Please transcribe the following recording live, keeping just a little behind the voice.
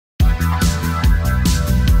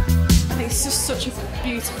It's just such a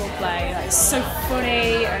beautiful play. Like, it's so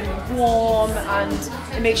funny and warm, and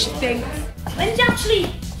it makes you think. When did you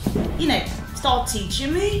actually, start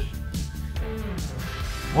teaching me?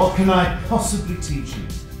 What can I possibly teach you?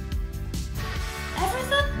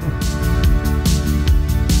 Everything?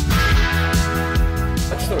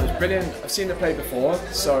 I just thought it was brilliant. I've seen the play before,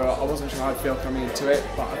 so I wasn't sure how I'd feel coming into it,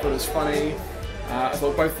 but I thought it was funny. I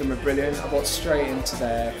thought both of them were brilliant. I bought straight into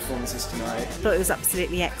their performances tonight. I thought it was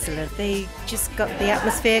absolutely excellent. They just got the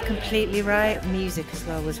atmosphere completely right. Music as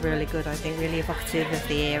well was really good, I think, really evocative of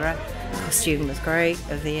the era. Costume was great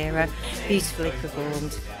of the era. Beautifully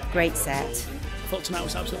performed, great set. I thought tonight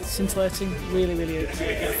was absolutely scintillating, really, really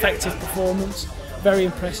effective performance. Very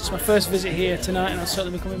impressed. It's my first visit here tonight and I'll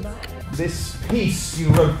certainly be coming back. This piece you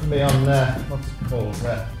wrote for me on, what's it called?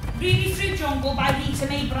 Ruby Through Jungle by Rita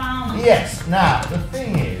Brown. Yes, now, the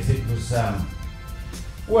thing is, it was,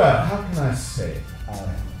 well, how can I say it?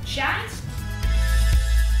 Shite?